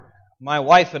My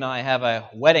wife and I have a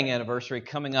wedding anniversary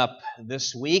coming up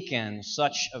this week, and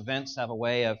such events have a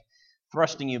way of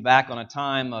thrusting you back on a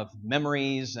time of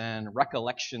memories and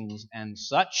recollections and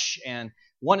such. And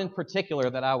one in particular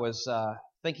that I was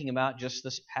thinking about just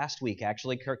this past week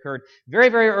actually occurred very,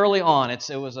 very early on.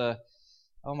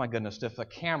 Oh my goodness, if a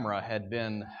camera had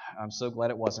been, I'm so glad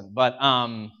it wasn't, but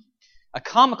a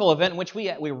comical event in which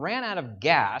we ran out of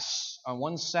gas on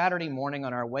one Saturday morning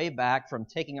on our way back from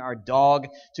taking our dog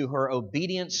to her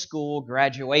obedience school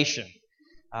graduation.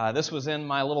 This was in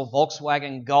my little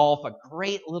Volkswagen Golf, a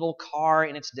great little car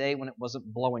in its day when it wasn't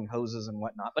blowing hoses and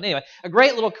whatnot. But anyway, a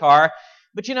great little car.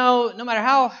 But you know, no matter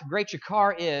how great your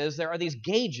car is, there are these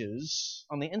gauges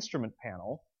on the instrument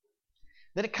panel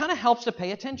that it kind of helps to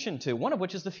pay attention to, one of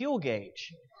which is the fuel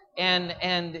gauge.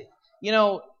 And you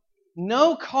know,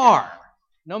 no car,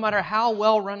 no matter how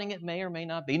well running it may or may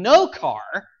not be, no car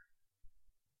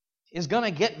is going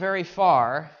to get very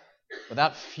far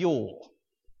without fuel.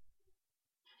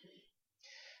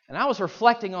 And I was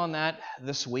reflecting on that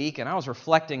this week, and I was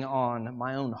reflecting on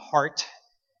my own heart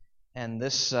and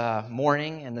this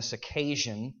morning and this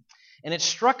occasion. And it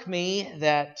struck me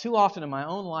that too often in my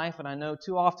own life, and I know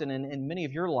too often in many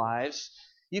of your lives,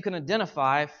 you can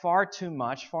identify far too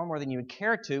much, far more than you would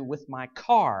care to, with my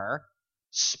car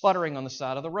sputtering on the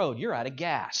side of the road. You're out of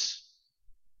gas.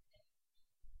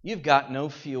 You've got no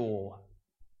fuel.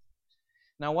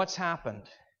 Now, what's happened?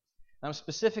 I'm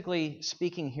specifically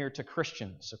speaking here to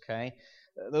Christians, okay?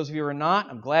 Those of you who are not,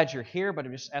 I'm glad you're here, but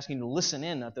I'm just asking you to listen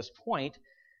in at this point.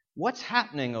 What's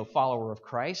happening, O follower of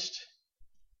Christ,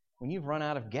 when you've run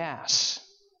out of gas?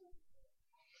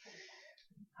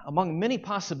 Among many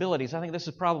possibilities, I think this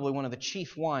is probably one of the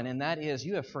chief one, and that is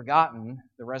you have forgotten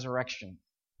the resurrection.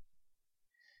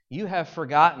 You have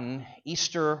forgotten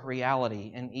Easter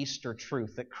reality and Easter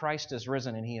truth, that Christ is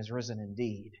risen and He is risen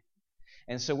indeed.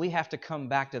 And so we have to come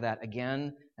back to that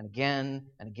again and again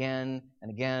and again and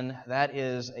again. That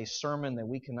is a sermon that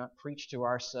we cannot preach to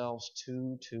ourselves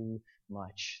too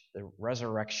much. The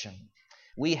resurrection.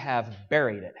 We have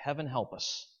buried it. Heaven help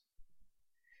us.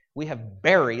 We have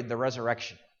buried the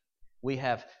resurrection. We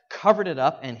have covered it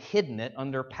up and hidden it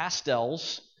under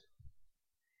pastels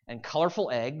and colorful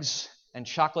eggs and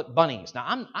chocolate bunnies.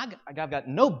 Now, I've got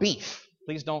no beef.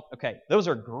 Please don't. Okay, those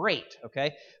are great,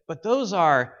 okay? But those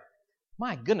are,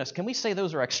 my goodness, can we say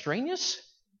those are extraneous?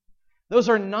 Those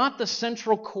are not the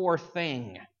central core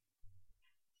thing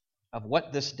of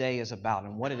what this day is about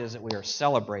and what it is that we are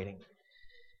celebrating.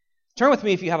 Turn with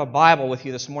me, if you have a Bible with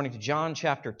you this morning, to John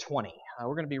chapter 20.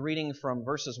 We're going to be reading from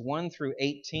verses 1 through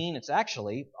 18. It's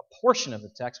actually a portion of the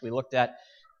text we looked at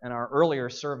in our earlier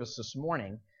service this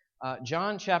morning.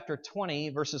 John chapter 20,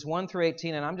 verses 1 through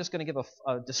 18, and I'm just going to give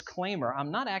a disclaimer. I'm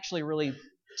not actually really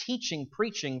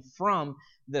preaching from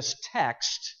this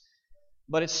text,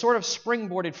 but it's sort of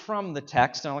springboarded from the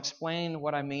text, and I'll explain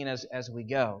what I mean as we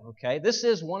go. Okay, this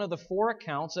is one of the four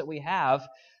accounts that we have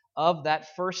of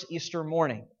that first Easter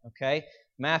morning. Okay,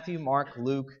 Matthew, Mark,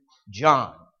 Luke,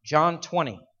 John. John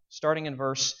 20, starting in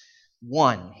verse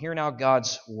 1. Hear now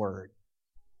God's word.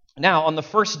 Now, on the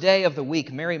first day of the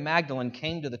week, Mary Magdalene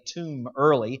came to the tomb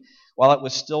early, while it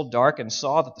was still dark, and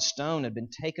saw that the stone had been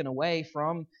taken away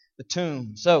from the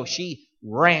tomb. So she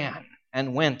ran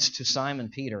and went to Simon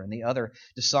Peter and the other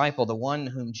disciple, the one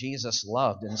whom Jesus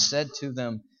loved, and said to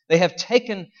them, "They have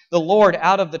taken the Lord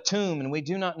out of the tomb, and we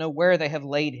do not know where they have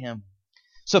laid him."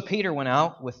 So Peter went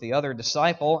out with the other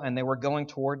disciple, and they were going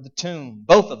toward the tomb.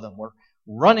 Both of them were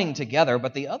running together,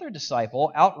 but the other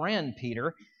disciple outran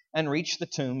Peter and reached the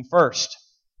tomb first.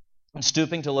 And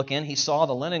stooping to look in, he saw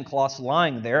the linen cloths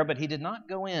lying there, but he did not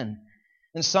go in.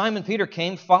 And Simon Peter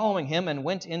came following him and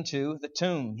went into the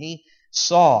tomb. He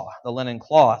saw the linen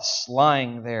cloths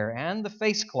lying there, and the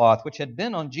face cloth which had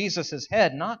been on Jesus'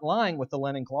 head, not lying with the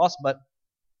linen cloths, but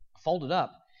folded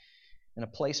up in a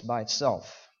place by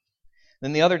itself.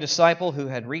 Then the other disciple who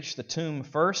had reached the tomb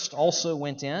first also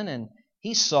went in, and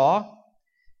he saw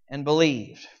and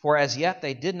believed, for as yet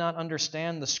they did not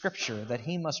understand the scripture that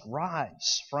he must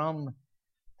rise from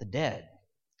the dead.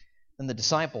 Then the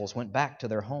disciples went back to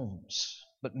their homes.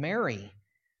 But Mary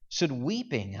stood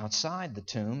weeping outside the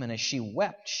tomb, and as she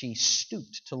wept, she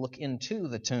stooped to look into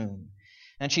the tomb.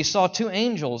 And she saw two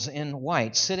angels in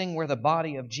white sitting where the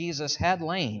body of Jesus had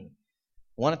lain,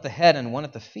 one at the head and one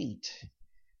at the feet.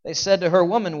 They said to her,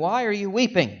 "Woman, why are you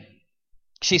weeping?"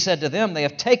 She said to them, "They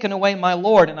have taken away my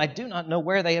Lord, and I do not know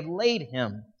where they have laid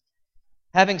him."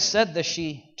 Having said this,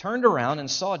 she turned around and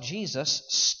saw Jesus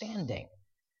standing.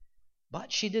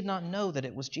 But she did not know that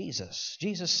it was Jesus.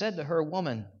 Jesus said to her,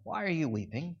 "Woman, why are you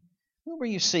weeping? Whom are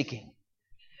you seeking?"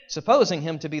 Supposing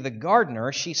him to be the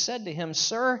gardener, she said to him,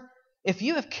 "Sir, If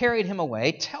you have carried him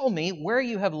away, tell me where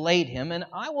you have laid him, and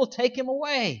I will take him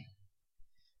away."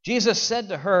 Jesus said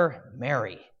to her,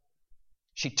 "Mary."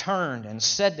 She turned and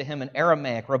said to him in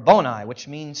Aramaic, "Rabboni," which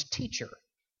means teacher.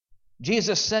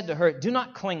 Jesus said to her, "Do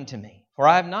not cling to me, for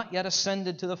I have not yet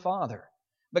ascended to the Father.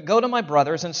 But go to my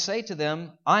brothers and say to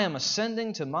them, I am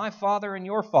ascending to my Father and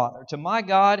your Father, to my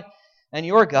God and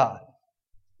your God."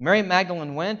 Mary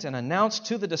Magdalene went and announced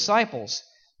to the disciples,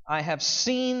 "I have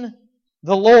seen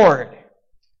the Lord,"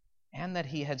 and that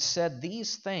he had said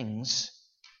these things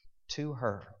to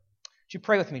her. Would you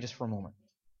pray with me just for a moment?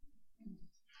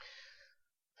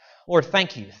 Lord,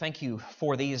 thank you. Thank you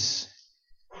for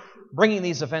bringing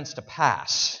these events to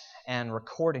pass and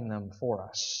recording them for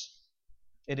us.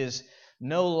 It is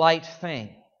no light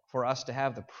thing for us to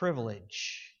have the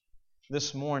privilege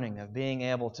this morning of being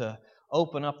able to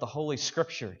open up the Holy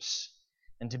Scriptures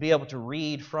and to be able to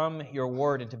read from your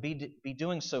Word and to be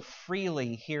doing so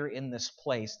freely here in this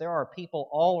place. There are people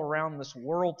all around this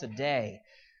world today,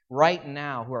 right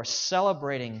now, who are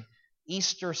celebrating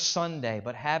Easter Sunday,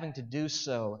 but having to do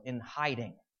so in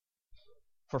hiding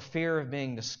for fear of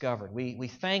being discovered. We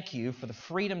thank you for the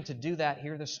freedom to do that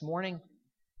here this morning.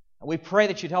 We pray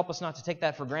that you'd help us not to take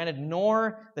that for granted,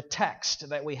 nor the text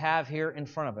that we have here in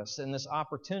front of us and this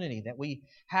opportunity that we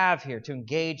have here to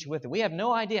engage with it. We have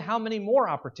no idea how many more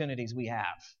opportunities we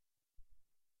have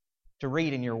to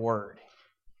read in your Word.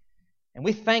 And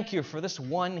we thank you for this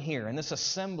one here, and this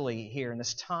assembly here, and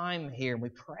this time here. And we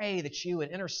pray that you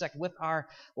would intersect with our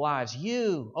lives.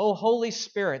 You, O Holy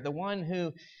Spirit, the one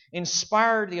who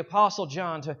inspired the Apostle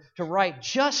John to write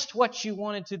just what you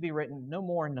wanted to be written, no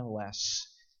more, no less.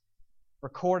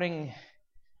 Recording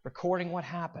what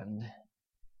happened.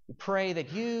 We pray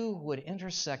that you would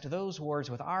intersect those words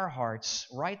with our hearts,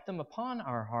 write them upon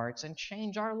our hearts, and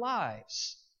change our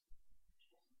lives.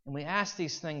 And we ask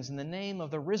these things in the name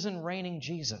of the risen, reigning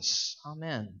Jesus.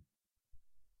 Amen.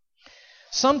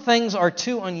 Some things are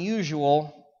too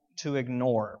unusual to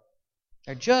ignore.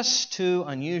 They're just too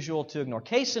unusual to ignore.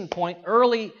 Case in point,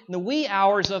 early in the wee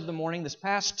hours of the morning, this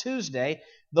past Tuesday,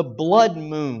 the blood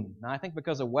moon. Now, I think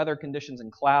because of weather conditions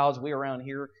and clouds, we around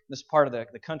here in this part of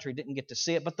the country didn't get to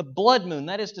see it. But the blood moon,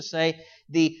 that is to say,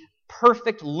 the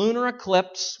perfect lunar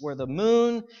eclipse where the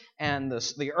moon and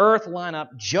the earth line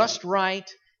up just right,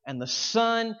 and the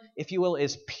sun, if you will,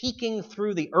 is peeking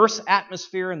through the Earth's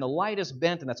atmosphere, and the light is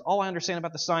bent, and that's all I understand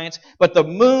about the science. But the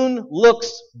moon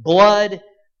looks blood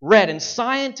red, and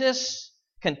scientists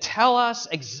can tell us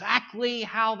exactly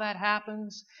how that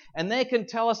happens, and they can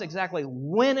tell us exactly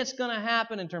when it's going to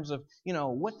happen in terms of,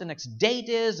 what the next date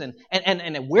is, and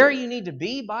where you need to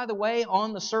be, by the way,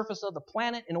 on the surface of the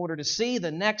planet in order to see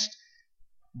the next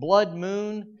blood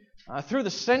moon. Through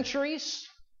the centuries,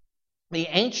 the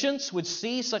ancients would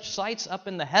see such sights up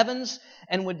in the heavens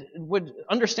and would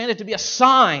understand it to be a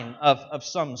sign of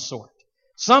some sort.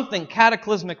 Something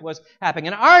cataclysmic was happening.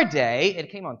 In our day, it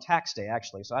came on tax day,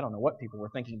 actually, so I don't know what people were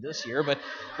thinking this year,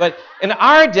 but in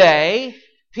our day,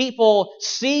 people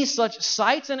see such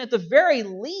sights, and at the very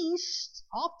least,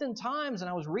 oftentimes, and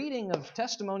I was reading of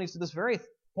testimonies to this very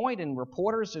point in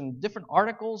reporters and different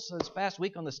articles this past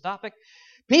week on this topic,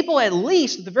 people at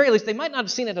the very least, they might not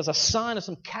have seen it as a sign of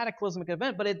some cataclysmic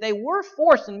event, but they were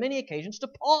forced on many occasions to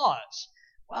pause.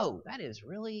 Whoa, that is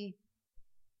really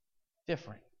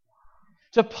different.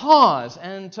 To pause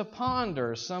and to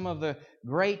ponder some of the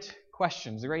great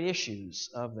questions, the great issues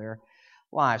of their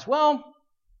lives. Well,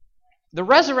 the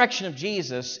resurrection of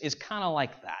Jesus is kind of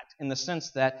like that, in the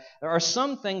sense that there are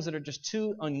some things that are just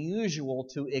too unusual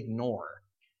to ignore.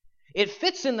 It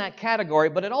fits in that category,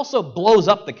 but it also blows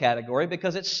up the category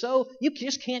because you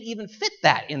just can't even fit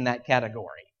that in that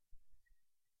category.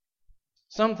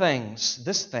 Some things,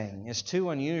 this thing, is too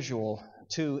unusual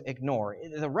to ignore.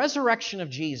 The resurrection of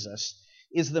Jesus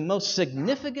is the most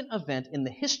significant event in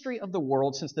the history of the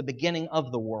world since the beginning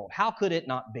of the world. How could it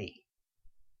not be?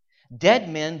 Dead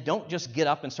men don't just get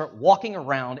up and start walking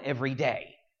around every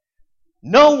day.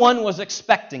 No one was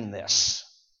expecting this.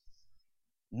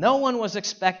 No one was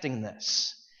expecting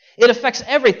this. It affects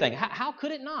everything. How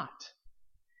could it not?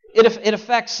 It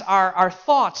affects our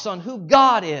thoughts on who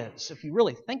God is, if you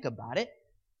really think about it.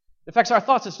 It affects our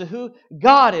thoughts as to who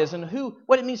God is and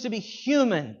what it means to be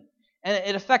human. And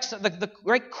it affects the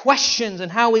great questions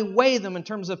and how we weigh them in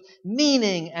terms of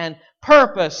meaning and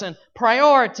purpose and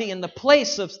priority and the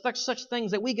place of such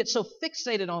things that we get so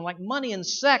fixated on, like money and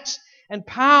sex and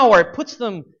power. It puts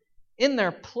them in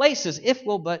their places, if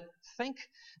we'll but think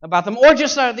about them. Or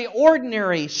just the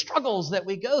ordinary struggles that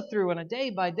we go through on a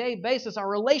day-by-day basis, our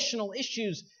relational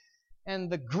issues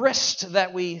and the grist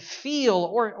that we feel,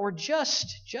 or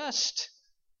just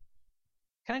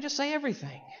Can I just say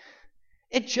everything?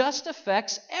 It just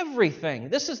affects everything.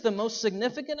 This is the most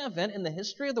significant event in the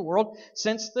history of the world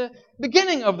since the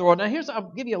beginning of the world. Now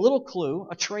I'll give you a little clue,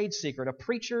 a trade secret, a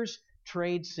preacher's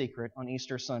trade secret on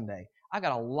Easter Sunday. I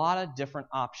got a lot of different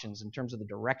options in terms of the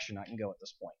direction I can go at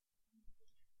this point.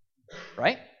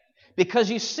 Right?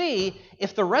 Because you see,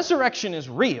 if the resurrection is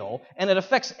real and it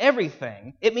affects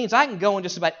everything, it means I can go in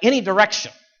just about any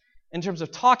direction in terms of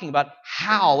talking about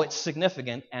how it's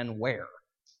significant and where.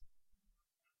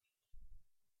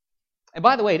 And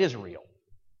by the way, it is real.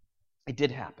 It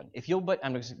did happen. I'm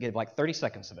going to give like 30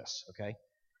 seconds of this, okay?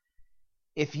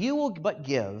 If you will but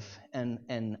give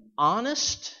an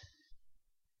honest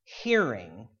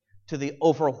hearing to the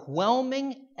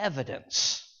overwhelming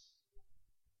evidence,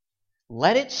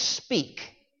 let it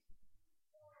speak,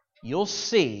 you'll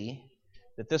see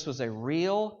that this was a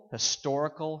real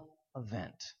historical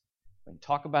event. We can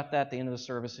talk about that at the end of the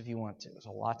service if you want to. There's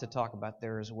a lot to talk about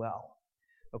there as well.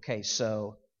 Okay,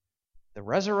 so the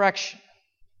resurrection.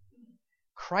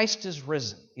 Christ is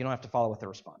risen. You don't have to follow with the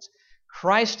response.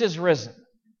 Christ is risen.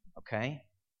 Okay?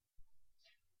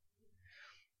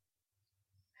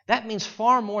 That means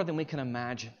far more than we can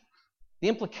imagine. The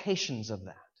implications of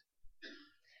that.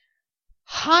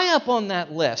 High up on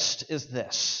that list is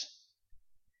this.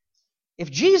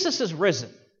 If Jesus is risen,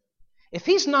 if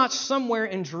He's not somewhere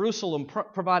in Jerusalem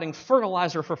providing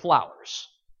fertilizer for flowers,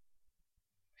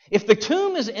 if the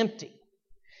tomb is empty,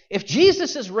 if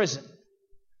Jesus is risen,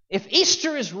 if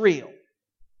Easter is real,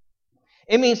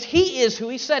 it means He is who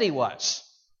He said He was.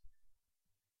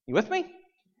 You with me?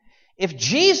 If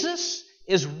Jesus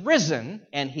is risen,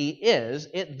 and He is,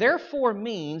 it therefore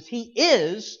means He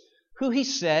is who He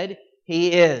said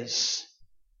He is.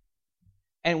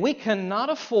 And we cannot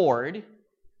afford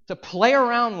to play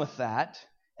around with that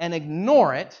and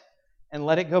ignore it and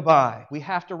let it go by. We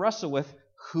have to wrestle with,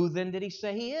 who then did He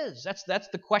say He is? That's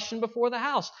the question before the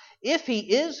house. If He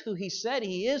is who He said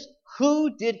He is,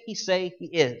 who did He say He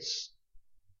is?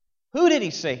 Who did He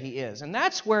say He is? And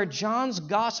that's where John's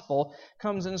Gospel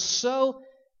comes in so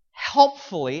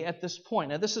helpfully at this point.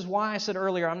 Now, this is why I said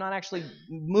earlier, I'm not actually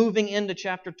moving into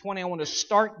chapter 20. I want to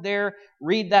start there,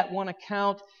 read that one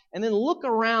account, and then look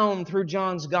around through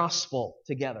John's Gospel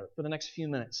together for the next few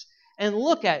minutes. And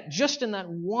look at, just in that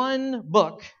one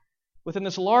book, within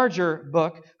this larger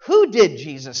book, who did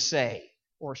Jesus say?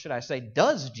 Or should I say,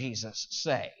 does Jesus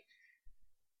say?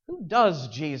 Who does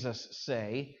Jesus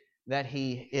say that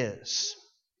He is?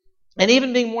 And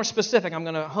even being more specific, I'm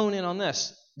going to hone in on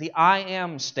this. The I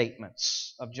am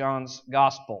statements of John's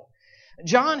Gospel.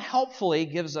 John helpfully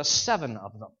gives us 7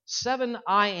 of them. 7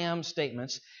 I am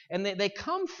statements. And they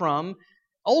come from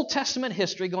Old Testament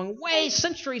history going way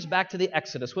centuries back to the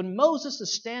Exodus, when Moses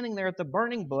is standing there at the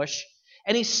burning bush,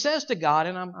 and he says to God,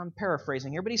 and I'm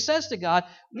paraphrasing here, but he says to God,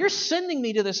 you're sending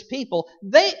me to this people.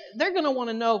 They're going to want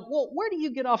to know, well, where do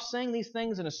you get off saying these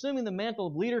things and assuming the mantle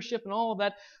of leadership and all of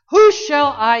that? Who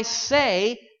shall I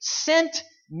say sent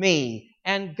me?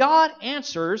 And God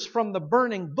answers from the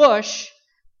burning bush,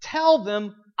 tell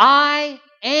them, I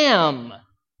am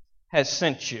has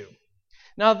sent you.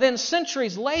 Now then,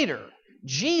 centuries later,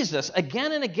 Jesus,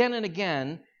 again and again and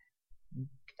again,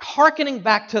 hearkening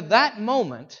back to that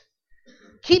moment,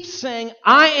 keeps saying,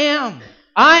 I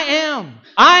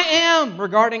am,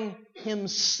 regarding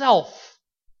Himself,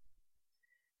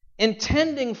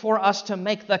 intending for us to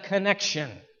make the connection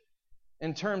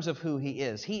in terms of who He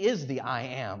is. He is the I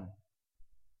am.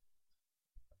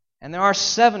 And there are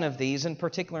 7 of these in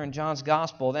particular in John's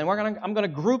Gospel. And I'm going to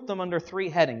group them under 3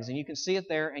 headings, and you can see it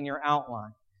there in your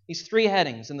outline. These 3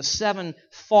 headings, and the 7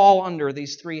 fall under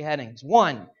these 3 headings.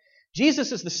 1,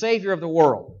 Jesus is the Savior of the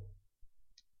world.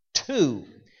 2,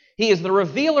 He is the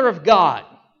revealer of God.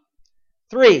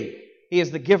 3, He is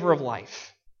the giver of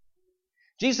life.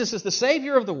 Jesus is the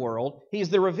Savior of the world, He is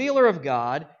the revealer of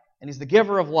God, and He's the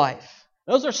giver of life.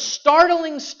 Those are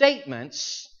startling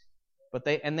statements, but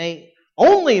they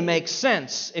only make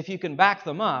sense if you can back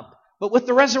them up. But with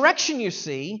the resurrection, you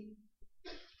see,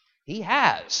 He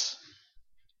has.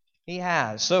 He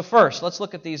has. So first, let's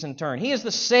look at these in turn. He is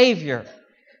the Savior.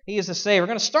 He is the Savior. We're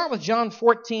going to start with John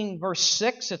 14, verse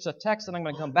 6. It's a text that I'm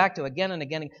going to come back to again and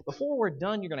again. Before we're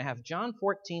done, you're going to have John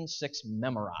 14, 6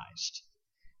 memorized.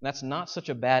 And that's not such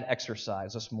a bad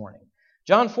exercise this morning.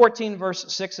 John 14,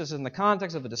 verse 6 is in the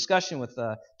context of a discussion with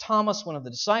Thomas, one of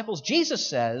the disciples. Jesus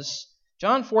says,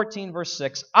 John 14, verse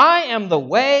 6, I am the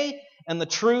way and the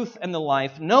truth and the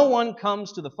life. No one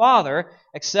comes to the Father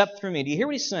except through me. Do you hear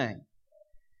what He's saying?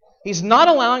 He's not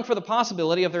allowing for the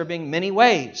possibility of there being many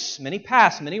ways, many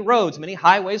paths, many roads, many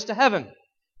highways to heaven.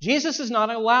 Jesus is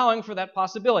not allowing for that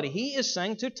possibility. He is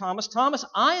saying to Thomas, Thomas,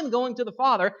 I am going to the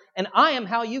Father, and I am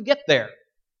how you get there.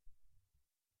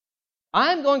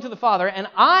 I am going to the Father, and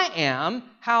I am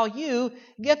how you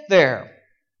get there.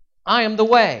 I am the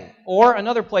way. Or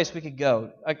another place we could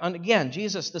go. Again,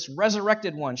 Jesus, this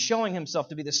resurrected one, showing himself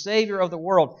to be the Savior of the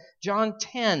world. John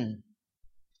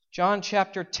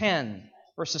chapter 10,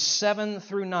 verses 7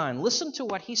 through 9. Listen to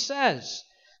what he says.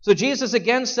 So Jesus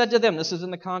again said to them, this is in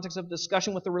the context of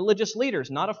discussion with the religious leaders,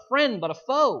 not a friend, but a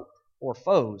foe, or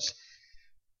foes.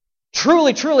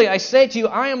 Truly, truly, I say to you,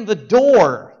 I am the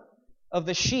door of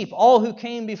the sheep. All who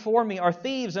came before me are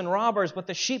thieves and robbers, but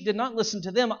the sheep did not listen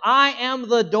to them. I am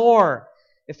the door.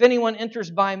 If anyone enters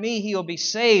by me, he will be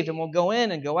saved and will go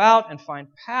in and go out and find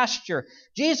pasture.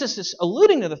 Jesus is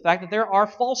alluding to the fact that there are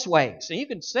false ways. And you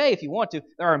can say, if you want to,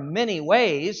 there are many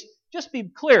ways. Just be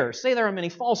clear. Say there are many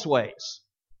false ways.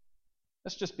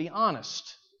 Let's just be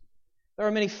honest. There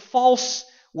are many false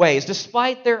ways.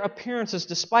 Despite their appearances,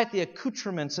 despite the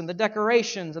accoutrements and the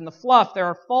decorations and the fluff, there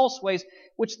are false ways,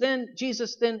 which then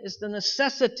Jesus then is the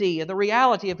necessity, the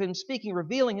reality of Him speaking,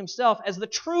 revealing Himself as the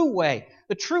true way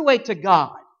to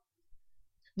God.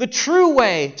 The true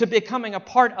way to becoming a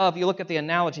part of, you look at the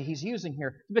analogy He's using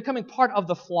here, to becoming part of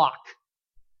the flock.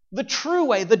 The true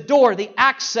way, the door, the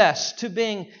access to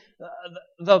being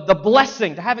the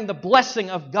blessing, to having the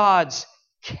blessing of God's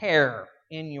care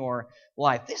in your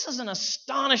life. This is an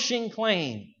astonishing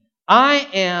claim. I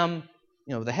am,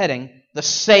 the heading, the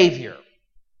Savior.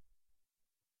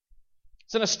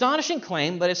 It's an astonishing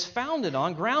claim, but it's grounded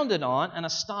on an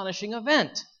astonishing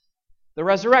event. The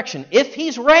resurrection. If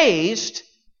He's raised,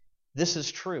 this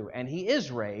is true. And He is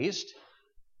raised,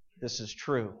 this is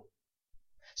true.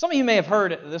 Some of you may have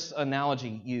heard this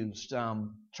analogy used,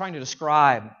 trying to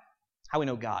describe how we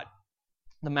know God.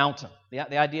 The mountain.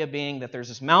 The idea being that there's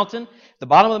this mountain. At the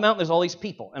bottom of the mountain, there's all these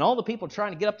people. And all the people are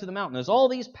trying to get up to the mountain. There's all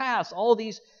these paths, all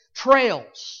these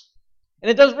trails. And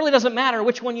it really doesn't matter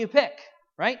which one you pick,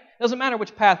 right? It doesn't matter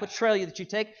which path, which trail that you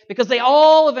take, because they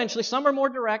all eventually, some are more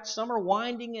direct, some are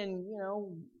winding and,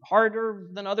 harder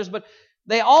than others, but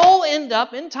they all end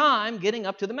up in time getting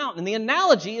up to the mountain. And the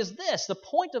analogy is this. The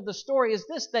point of the story is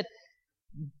this, that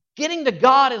getting to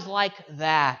God is like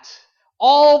that.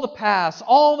 All the paths,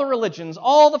 all the religions,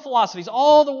 all the philosophies,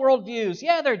 all the worldviews,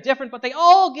 they're different, but they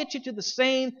all get you to the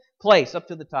same place, up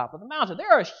to the top of the mountain.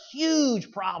 There are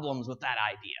huge problems with that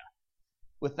idea,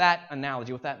 with that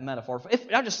analogy, with that metaphor.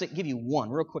 I'll just give you one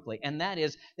real quickly, and that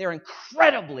is they're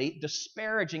incredibly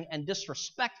disparaging and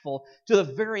disrespectful to the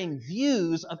varying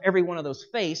views of every one of those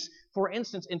faiths. For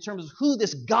instance, in terms of who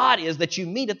this God is that you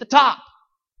meet at the top.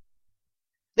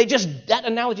 That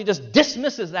analogy just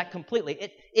dismisses that completely.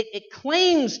 It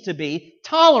claims to be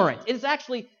tolerant. It is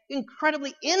actually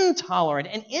incredibly intolerant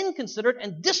and inconsiderate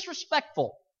and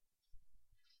disrespectful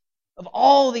of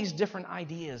all these different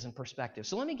ideas and perspectives.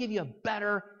 So let me give you a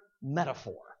better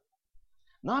metaphor.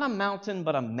 Not a mountain,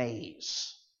 but a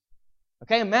maze.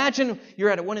 Okay, imagine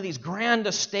you're at one of these grand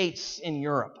estates in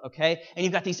Europe, okay? And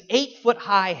you've got these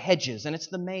 8-foot-high hedges, and it's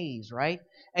the maze, right?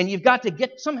 And you've got to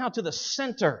get somehow to the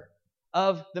center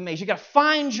of the maze. You've got to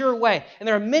find your way. And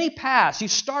there are many paths. You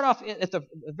start off at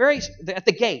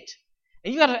the gate.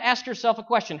 And you've got to ask yourself a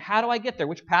question. How do I get there?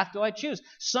 Which path do I choose?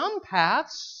 Some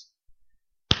paths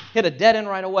hit a dead end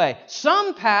right away.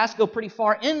 Some paths go pretty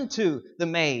far into the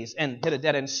maze and hit a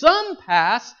dead end. Some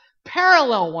paths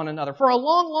parallel one another for a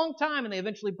long, long time, and they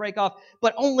eventually break off.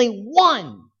 But only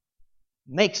one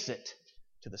makes it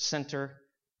to the center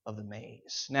of the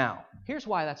maze. Now, here's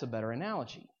why that's a better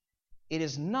analogy. It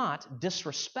is not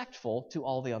disrespectful to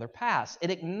all the other paths.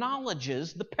 It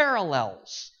acknowledges the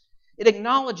parallels. It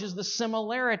acknowledges the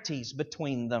similarities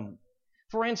between them.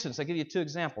 For instance, I'll give you 2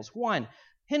 examples. One,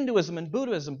 Hinduism and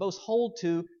Buddhism both hold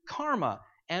to karma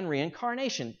and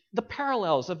reincarnation. The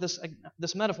parallels of this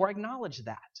metaphor acknowledge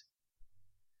that.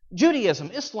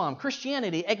 Judaism, Islam,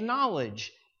 Christianity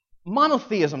acknowledge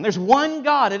monotheism. There's one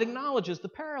God. It acknowledges the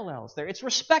parallels there. It's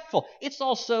respectful. It's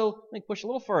also, let me push a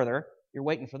little further. You're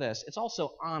waiting for this. It's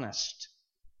also honest.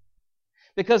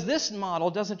 Because this model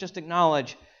doesn't just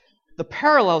acknowledge the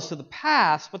parallels to the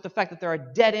past, but the fact that there are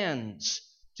dead ends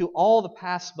to all the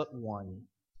paths but one.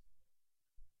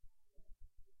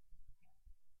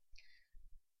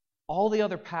 All the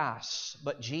other paths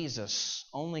but Jesus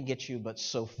only get you but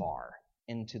so far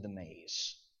into the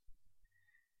maze.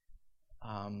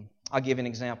 I'll give you an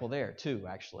example there too,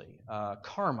 actually.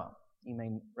 Karma. You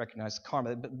may recognize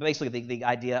karma. Basically, the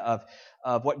idea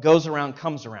of what goes around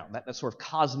comes around. That sort of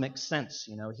cosmic sense.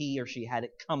 He or she had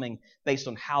it coming based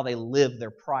on how they lived their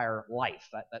prior life.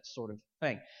 That sort of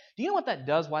thing. Do you know what that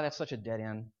does? Why that's such a dead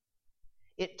end?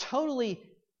 It totally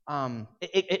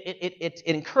it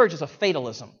encourages a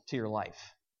fatalism to your life.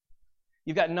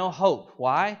 You've got no hope.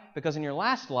 Why? Because in your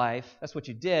last life, that's what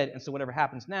you did, and so whatever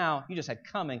happens now, you just had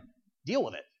coming. Deal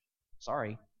with it.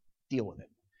 Sorry, deal with it.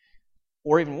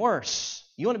 Or even worse,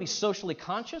 you want to be socially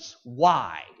conscious?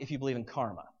 Why, if you believe in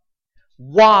karma?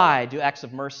 Why do acts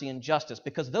of mercy and justice?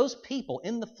 Because those people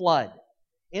in the flood,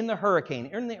 in the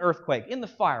hurricane, in the earthquake, in the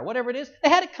fire, whatever it is, they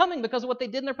had it coming because of what they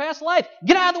did in their past life.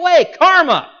 Get out of the way,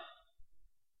 karma!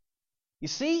 You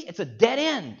see, it's a dead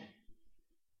end.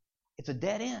 It's a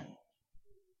dead end.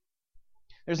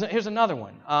 Here's another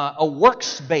one, a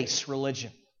works-based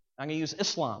religion. I'm going to use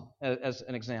Islam as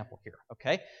an example here,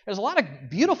 okay? There's a lot of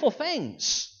beautiful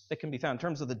things that can be found in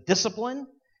terms of the discipline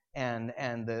and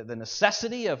the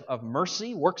necessity of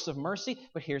mercy, works of mercy.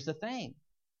 But here's the thing.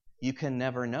 You can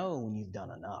never know when you've done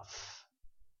enough.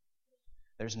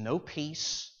 There's no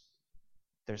peace.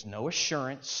 There's no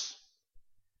assurance.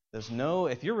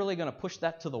 If you're really going to push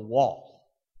that to the wall,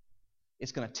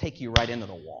 it's going to take you right into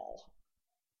the wall.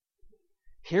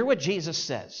 Hear what Jesus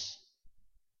says.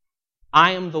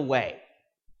 I am the way.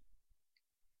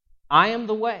 I am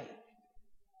the way.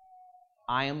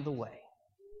 I am the way.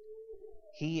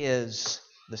 He is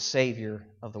the Savior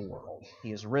of the world.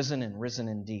 He is risen and risen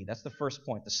indeed. That's the first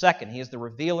point. The second, He is the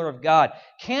revealer of God.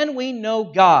 Can we know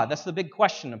God? That's the big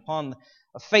question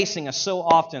facing us so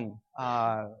often,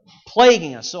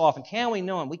 plaguing us so often. Can we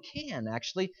know Him? We can,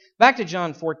 actually. Back to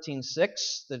John 14:6,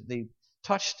 the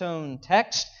touchstone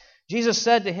text. Jesus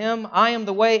said to him, I am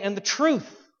the way and the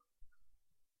truth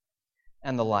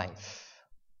and the life.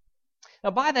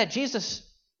 Now, by that, Jesus,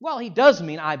 He does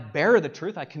mean I bear the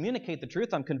truth, I communicate the truth,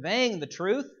 I'm conveying the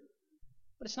truth.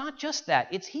 But it's not just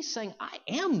that. He's saying, I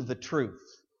am the truth.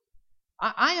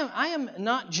 I am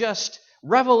not just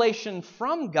revelation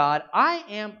from God.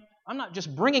 I'm not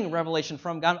just bringing revelation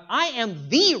from God. I am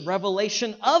the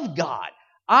revelation of God.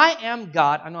 I am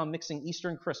God. I know I'm mixing Easter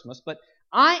and Christmas, but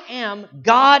I am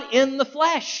God in the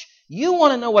flesh. You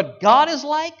want to know what God is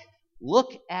like?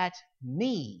 Look at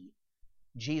me,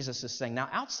 Jesus is saying. Now,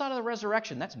 outside of the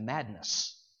resurrection, that's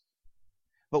madness.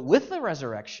 But with the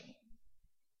resurrection,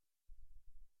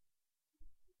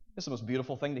 it's the most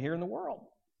beautiful thing to hear in the world.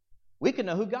 We can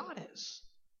know who God is.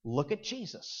 Look at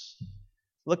Jesus.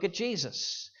 Look at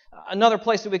Jesus. Another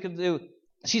place that we could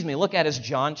look at is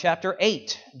John chapter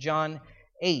 8. John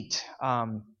 8.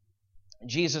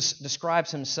 Jesus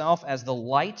describes Himself as the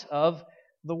light of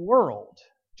the world.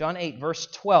 John 8, verse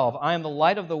 12, I am the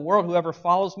light of the world. Whoever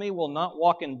follows me will not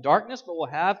walk in darkness, but will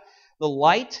have the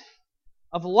light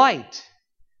of light.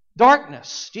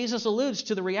 Darkness. Jesus alludes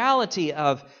to the reality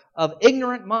of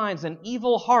ignorant minds and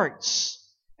evil hearts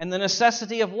and the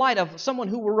necessity of light, of someone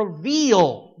who will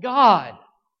reveal God.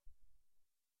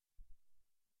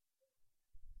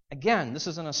 Again, this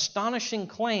is an astonishing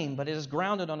claim, but it is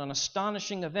grounded on an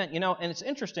astonishing event. And it's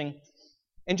interesting,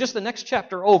 in just the next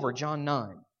chapter over, John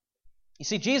 9, you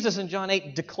see, Jesus in John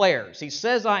 8 declares, He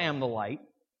says, I am the light.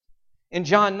 In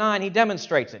John 9, He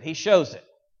demonstrates it. He shows it.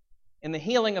 In the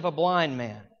healing of a blind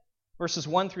man, verses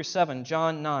 1 through 7,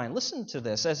 John 9. Listen to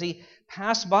this. As He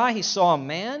passed by, He saw a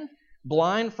man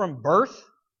blind from birth,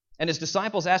 and His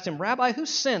disciples asked Him, Rabbi, who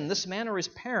sinned, this man or his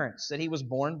parents, that he was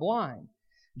born blind?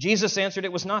 Jesus answered,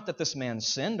 it was not that this man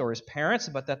sinned or his parents,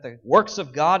 but that the works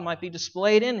of God might be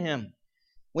displayed in him.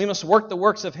 We must work the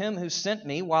works of Him who sent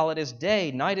me while it is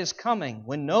day. Night is coming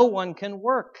when no one can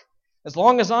work. As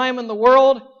long as I am in the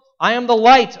world, I am the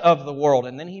light of the world.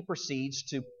 And then He proceeds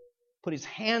to put His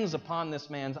hands upon this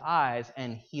man's eyes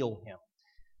and heal him.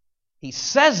 He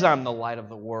says, I'm the light of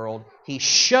the world. He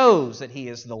shows that He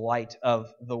is the light of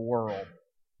the world.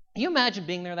 Can you imagine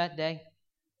being there that day?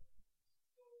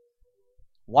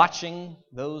 Watching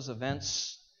those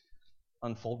events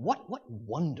unfold. What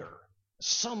wonder.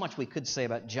 So much we could say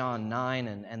about John 9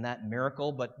 and that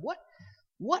miracle, but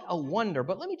what a wonder.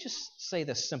 But let me just say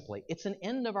this simply. It's an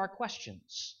end of our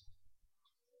questions.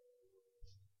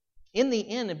 In the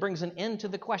end, it brings an end to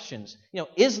the questions.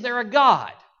 Is there a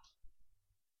God?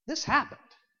 This happened.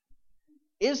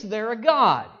 Is there a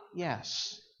God?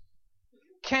 Yes.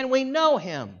 Can we know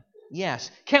Him? Yes.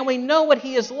 Can we know what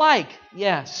He is like?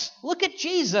 Yes. Look at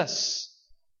Jesus.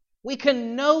 We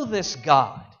can know this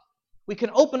God. We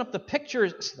can open up the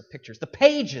pages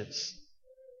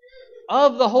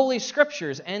of the Holy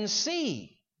Scriptures and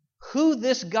see who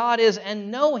this God is and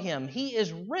know Him. He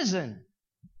is risen.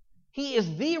 He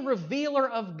is the revealer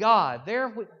of God.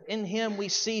 There in Him we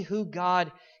see who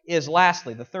God is.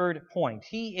 Lastly, the third point.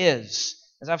 He is,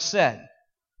 as I've said,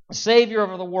 the Savior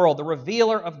of the world, the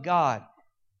revealer of God.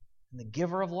 and the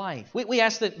giver of life. We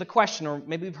asked the question, or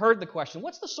maybe we've heard the question,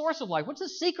 what's the source of life? What's the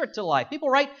secret to life? People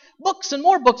write books and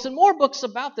more books and more books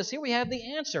about this. Here we have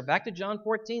the answer. Back to John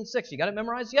 14:6. You got it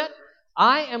memorized yet?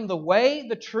 I am the way,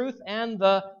 the truth, and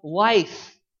the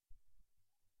life.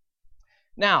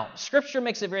 Now, Scripture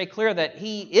makes it very clear that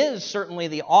He is certainly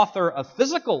the author of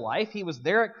physical life. He was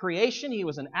there at creation. He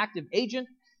was an active agent,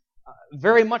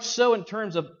 very much so in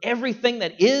terms of everything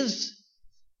that is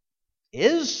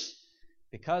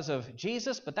because of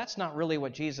Jesus. But that's not really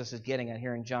what Jesus is getting at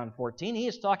here in John 14. He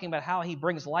is talking about how He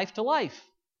brings life to life.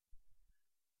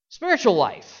 Spiritual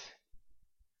life.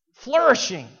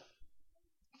 Flourishing.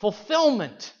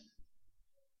 Fulfillment.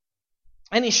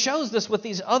 And He shows this with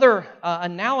these other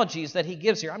analogies that He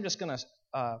gives here. I'm just going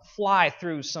to fly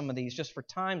through some of these just for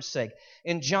time's sake.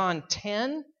 In John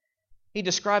 10, He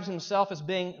describes Himself as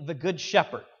being the Good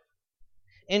Shepherd.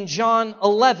 In John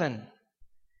 11,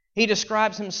 He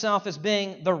describes Himself as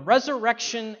being the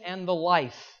resurrection and the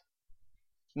life.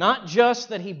 Not just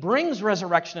that He brings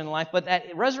resurrection and life, but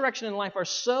that resurrection and life are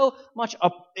so much,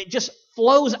 it just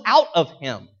flows out of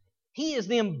Him. He is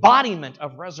the embodiment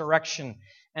of resurrection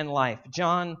and life.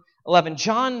 John 11.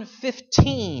 John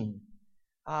 15.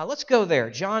 Let's go there.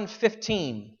 John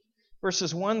 15,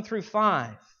 verses 1 through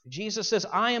 5. Jesus says,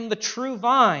 I am the true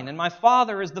vine, and my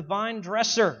Father is the vine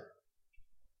dresser.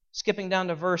 Skipping down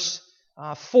to verse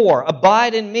 4.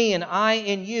 Abide in me, and I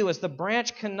in you, as the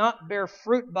branch cannot bear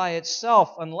fruit by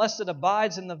itself unless it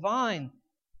abides in the vine.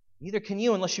 Neither can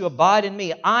you unless you abide in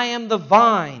me. I am the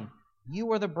vine.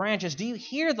 You are the branches. Do you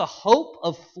hear the hope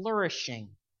of flourishing?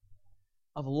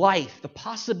 Of life, the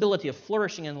possibility of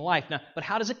flourishing in life. Now, but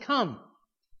how does it come?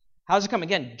 How does it come?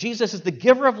 Again, Jesus is the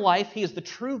giver of life. He is the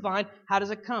true vine. How does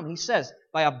it come? He says,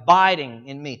 by abiding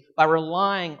in me, by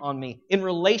relying on me, in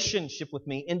relationship with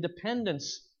me, in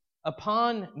dependence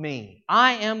upon me.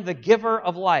 I am the giver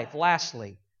of life.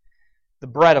 Lastly, the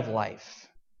bread of life.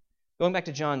 Going back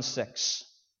to John 6.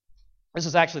 This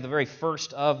is actually the very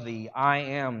first of the I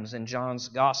ams in John's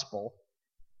Gospel.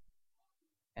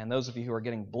 And those of you who are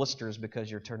getting blisters because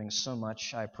you're turning so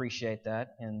much, I appreciate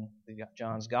that in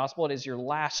John's Gospel. It is your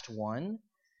last one.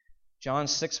 John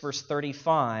 6, verse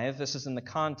 35. This is in the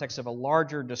context of a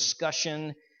larger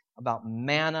discussion about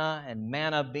manna, and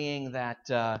manna being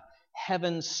that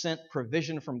heaven-sent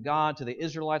provision from God to the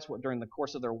Israelites during the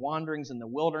course of their wanderings in the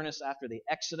wilderness after the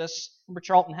Exodus. Remember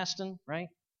Charlton Heston, right?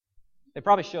 They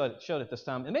probably showed it this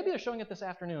time. And maybe they're showing it this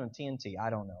afternoon on TNT. I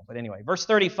don't know. But anyway, verse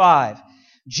 35.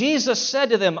 Jesus said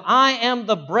to them, I am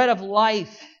the bread of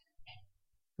life.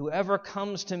 Whoever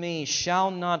comes to me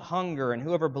shall not hunger, and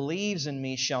whoever believes in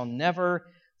me shall never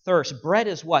thirst. Bread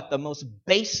is what? The most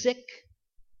basic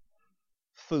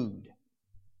food.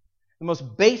 The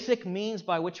most basic means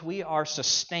by which we are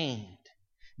sustained.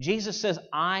 Jesus says,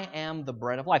 I am the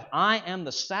bread of life. I am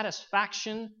the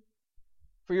satisfaction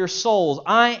for your souls.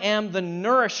 I am the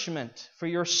nourishment for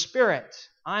your spirit.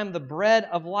 I am the bread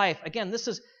of life. Again, this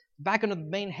is back into the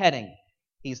main heading.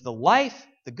 He's the life,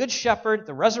 the good shepherd,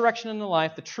 the resurrection and the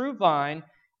life, the true vine,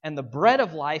 and the bread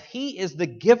of life. He is the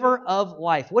giver of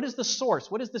life. What is the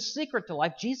source? What is the secret to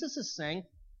life? Jesus is saying,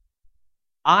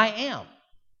 I am.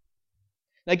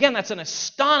 Now again, that's an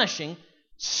astonishing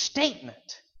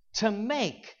statement to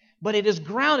make, but it is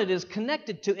grounded, it is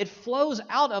connected to, it flows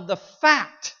out of the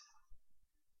fact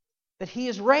that He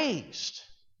is raised.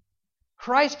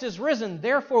 Christ is risen,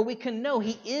 therefore we can know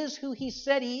He is who He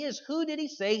said He is. Who did He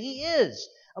say He is?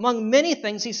 Among many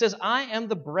things, He says, I am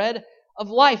the bread of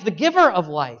life, the giver of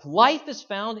life. Life is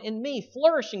found in me,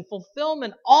 flourishing,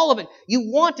 fulfillment, all of it.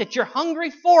 You want it, you're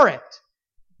hungry for it.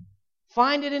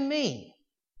 Find it in me.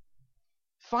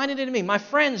 Find it in me. My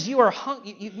friends, you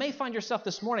may find yourself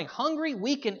this morning hungry,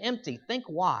 weak, and empty. Think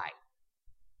why.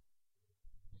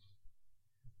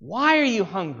 Why are you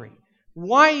hungry?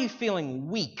 Why are you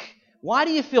feeling weak? Why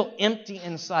do you feel empty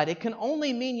inside? It can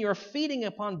only mean you're feeding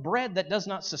upon bread that does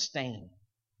not sustain.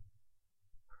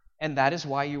 And that is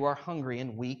why you are hungry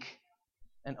and weak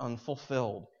and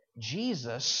unfulfilled.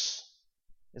 Jesus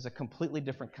is a completely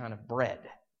different kind of bread.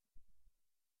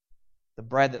 The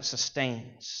bread that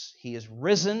sustains. He is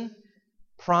risen,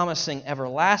 promising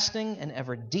everlasting and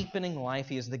ever deepening life.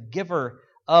 He is the giver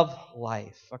of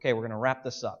life. Okay, we're going to wrap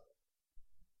this up.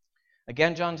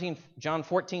 Again, John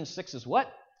 14:6 is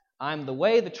what? I'm the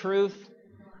way, the truth,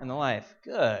 and the life.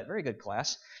 Good. Very good,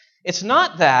 class. It's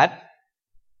not that,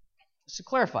 just to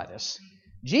clarify this,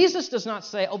 Jesus does not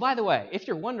say, oh, by the way, if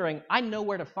you're wondering, I know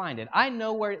where to find it. Let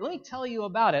me tell you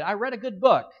about it. I read a good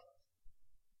book.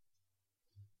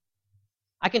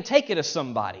 I can take it to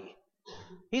somebody.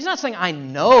 He's not saying, I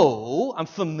know, I'm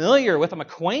familiar with, I'm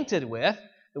acquainted with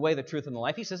the way, the truth, and the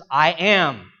life. He says, I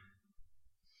am.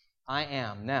 I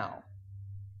am now.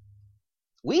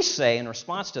 We say in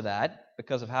response to that,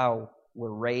 because of how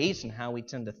we're raised and how we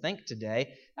tend to think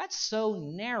today, that's so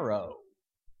narrow.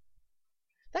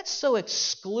 That's so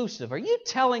exclusive. Are you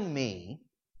telling me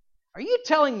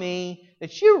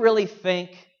that you really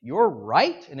think you're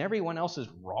right and everyone else is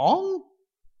wrong?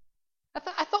 I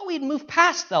thought we'd moved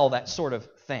past all that sort of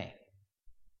thing.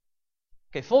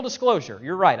 Okay, full disclosure,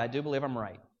 you're right. I do believe I'm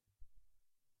right.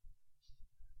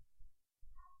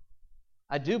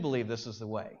 I do believe this is the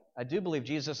way. I do believe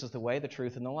Jesus is the way, the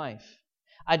truth, and the life.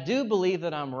 I do believe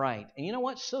that I'm right. And you know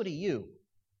what? So do you.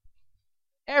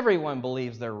 Everyone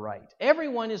believes they're right.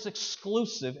 Everyone is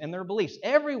exclusive in their beliefs.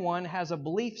 Everyone has a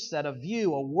belief set, a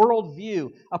view, a worldview,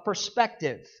 a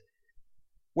perspective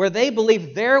where they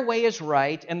believe their way is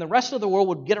right and the rest of the world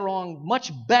would get along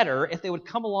much better if they would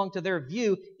come along to their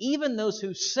view, even those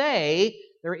who say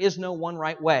there is no one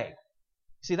right way.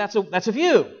 See, that's a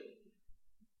view.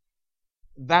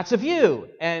 That's a view.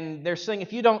 And they're saying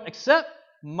if you don't accept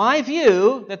my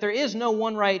view that there is no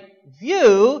one right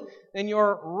view, then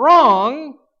you're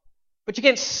wrong. But you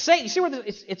can't say. You see where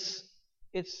it's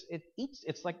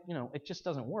like, it just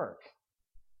doesn't work.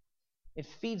 It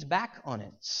feeds back on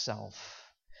itself.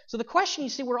 So the question, you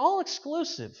see, we're all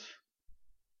exclusive.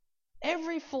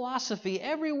 Every philosophy,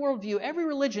 every worldview, every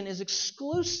religion is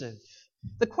exclusive.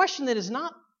 The question that is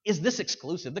not, is this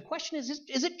exclusive? The question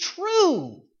is it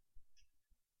true?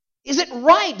 Is it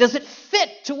right? Does it fit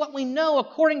to what we know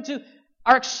according to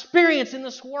our experience in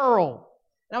this world?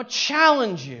 And I would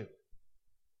challenge you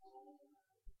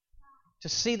to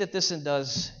see that this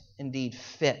does indeed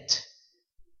fit.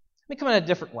 Let me come in a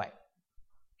different way.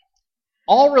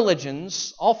 All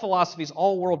religions, all philosophies,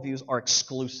 all worldviews are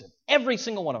exclusive. Every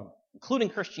single one of them, including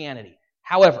Christianity.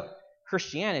 However,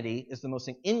 Christianity is the most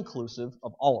inclusive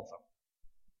of all of them.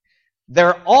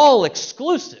 They're all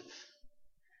exclusive.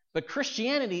 But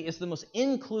Christianity is the most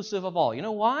inclusive of all. You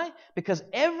know why? Because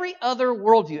every other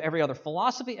worldview, every other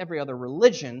philosophy, every other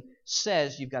religion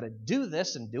says you've got to do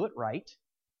this and do it right.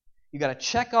 You've got to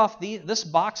check off this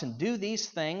box and do these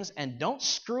things and don't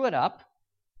screw it up.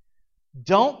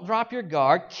 Don't drop your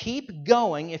guard. Keep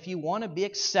going if you want to be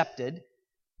accepted.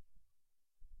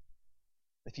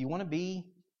 If you want to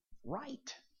be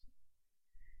right.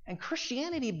 And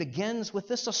Christianity begins with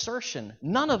this assertion.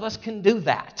 None of us can do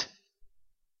that.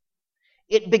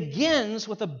 It begins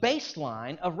with a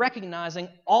baseline of recognizing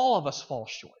all of us fall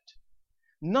short.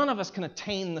 None of us can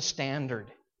attain the standard.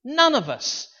 None of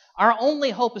us. Our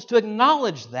only hope is to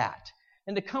acknowledge that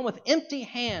and to come with empty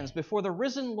hands before the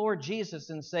risen Lord Jesus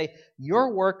and say,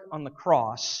 your work on the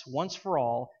cross, once for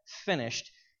all,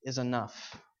 finished, is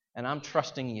enough. And I'm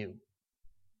trusting you.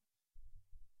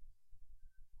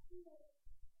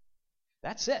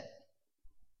 That's it.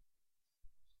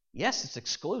 Yes, it's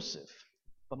exclusive.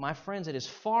 But my friends, it is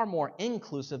far more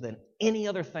inclusive than any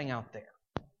other thing out there.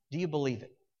 Do you believe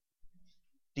it?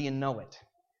 Do you know it?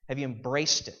 Have you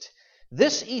embraced it?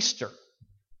 This Easter,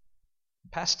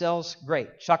 pastels,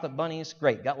 great. Chocolate bunnies,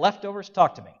 great. Got leftovers?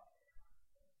 Talk to me.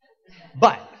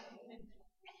 But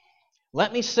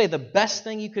let me say the best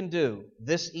thing you can do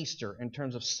this Easter in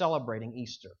terms of celebrating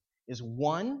Easter is,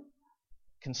 one,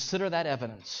 consider that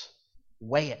evidence.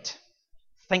 Weigh it.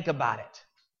 Think about it.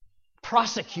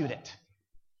 Prosecute it.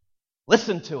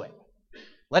 Listen to it.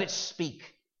 Let it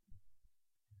speak.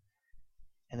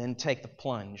 And then take the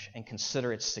plunge and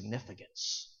consider its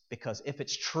significance. Because if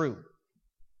it's true,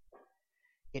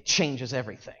 it changes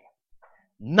everything.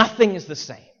 Nothing is the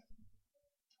same.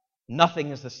 Nothing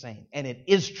is the same. And it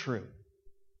is true.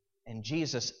 And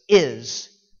Jesus is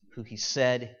who He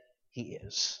said He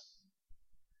is.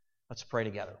 Let's pray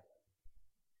together.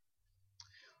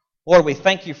 Lord, we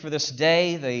thank You for this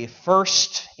day, the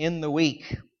first in the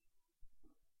week,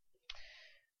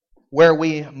 where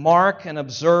we mark and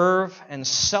observe and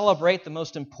celebrate the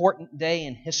most important day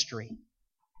in history,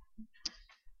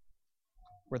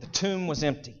 where the tomb was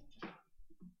empty.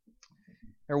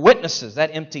 There are witnesses,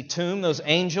 that empty tomb, those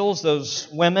angels, those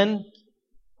women.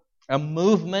 A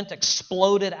movement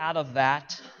exploded out of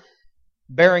that,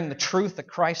 bearing the truth that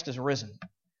Christ is risen.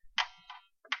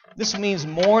 This means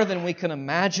more than we can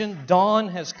imagine. Dawn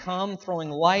has come, throwing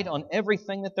light on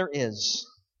everything that there is.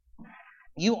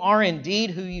 You are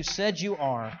indeed who You said you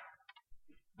are.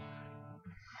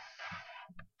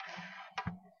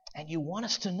 And You want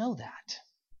us to know that.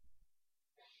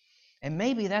 And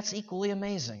maybe that's equally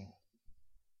amazing.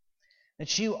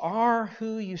 That You are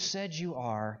who You said You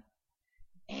are,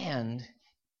 and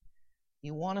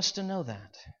You want us to know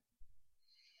that.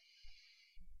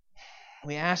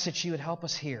 We ask that You would help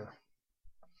us here,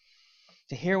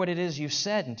 to hear what it is You've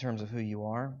said in terms of who You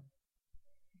are,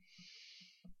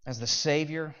 as the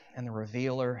Savior and the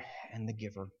Revealer and the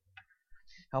Giver.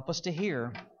 Help us to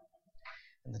hear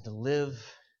and then to live,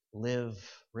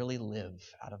 really live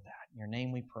out of that. In your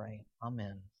name we pray.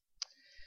 Amen.